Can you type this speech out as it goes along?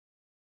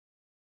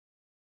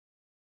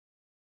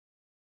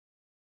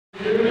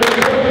Let's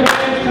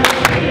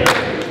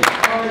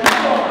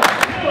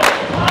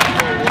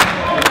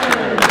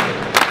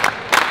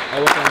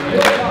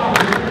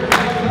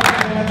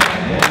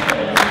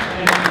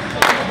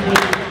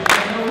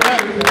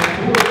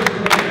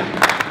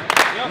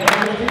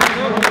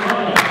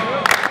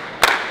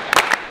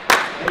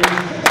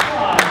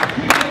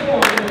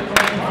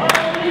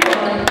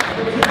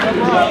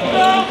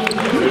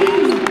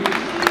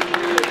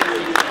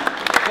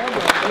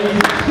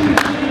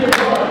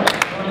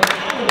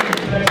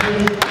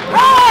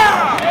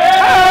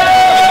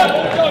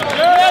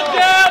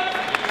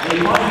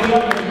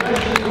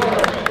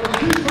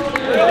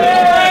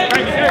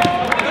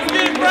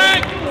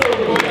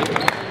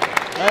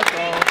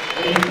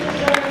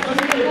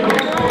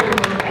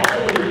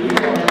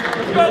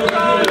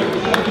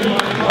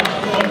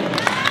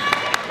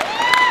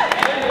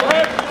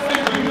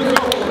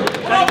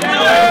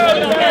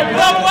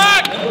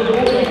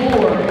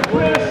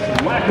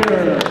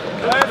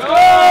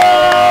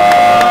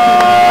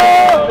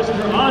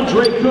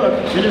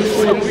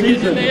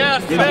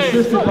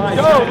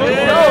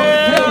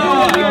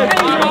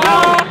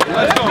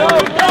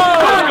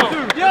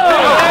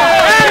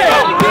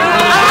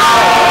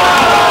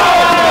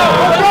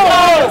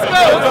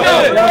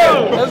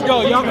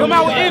go, y'all. Come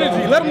out with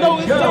energy. Let them know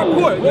this is our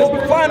court. Let's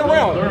be flying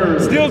around.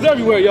 Steals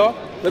everywhere, y'all.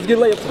 Let's get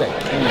layups today.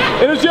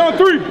 Energy on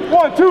 3.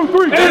 1, 2,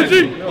 3.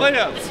 Energy.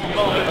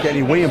 Layups.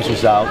 Kenny Williams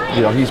was out.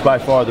 You know, he's by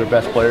far their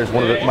best player.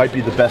 Might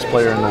be the best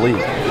player in the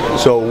league.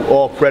 So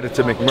all credit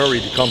to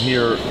McMurry to come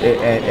here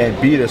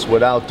and beat us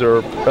without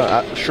their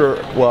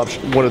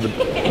one of the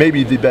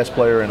maybe the best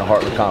player in the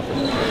Heartland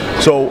Conference.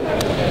 So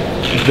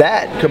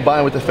that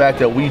combined with the fact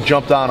that we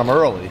jumped on them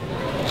early,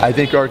 I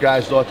think our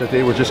guys thought that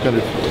they were just going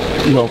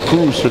to, you know,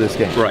 cruise for this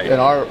game. Right. And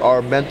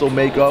our mental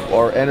makeup,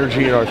 our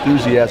energy, and our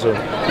enthusiasm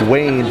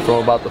waned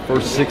from about the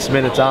first 6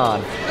 minutes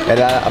on. And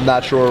I'm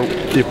not sure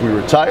if we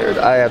were tired.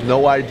 I have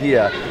no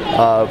idea.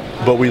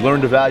 But we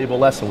learned a valuable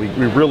lesson.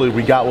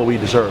 We got what we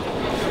deserved.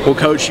 Well,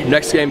 Coach,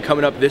 next game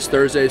coming up this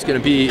Thursday is going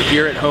to be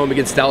here at home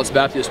against Dallas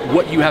Baptist.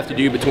 What you have to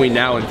do between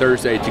now and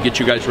Thursday to get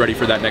you guys ready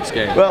for that next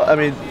game? Well, I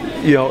mean,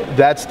 you know,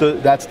 that's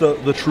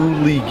the true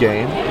league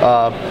game.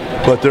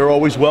 But they're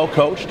always well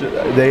coached.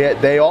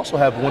 They also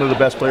have one of the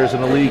best players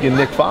in the league in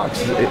Nick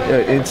Fox,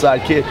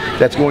 inside kid.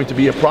 That's going to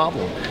be a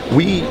problem.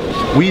 We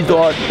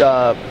thought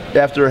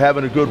after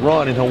having a good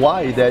run in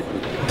Hawaii that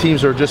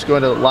teams are just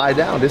going to lie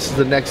down. This is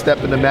the next step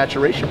in the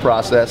maturation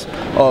process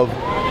of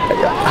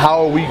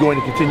how are we going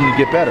to continue to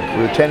get better.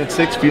 We're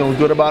 10-6, feeling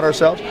good about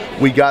ourselves.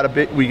 We got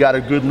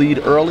a good lead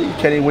early.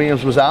 Kenny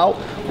Williams was out.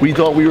 We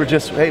thought we were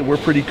just, hey, we're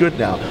pretty good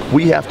now.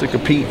 We have to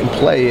compete and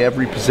play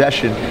every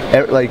possession,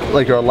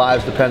 like our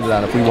lives depended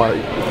on if we want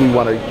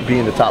to be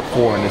in the top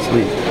 4 in this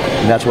league,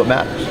 and that's what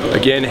matters.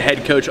 Again,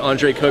 head coach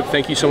Andre Cook,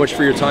 thank you so much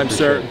for your time,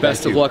 sir.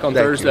 Best of luck on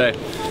Thursday.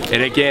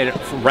 And again,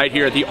 right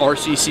here at the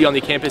RCC on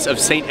the campus of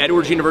St.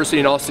 Edward's University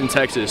in Austin,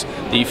 Texas,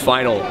 the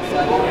final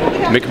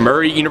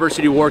McMurry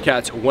University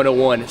Warcats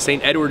 101,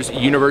 St. Edward's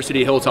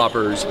University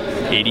Hilltoppers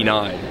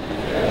 89.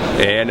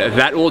 And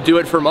that will do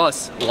it from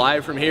us,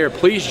 live from here.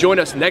 Please join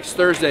us next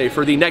Thursday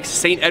for the next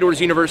St.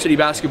 Edward's University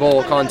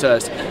basketball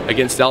contest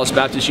against Dallas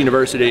Baptist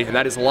University, and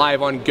that is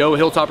live on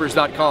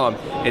GoHilltoppers.com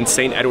and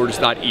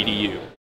stedwards.edu.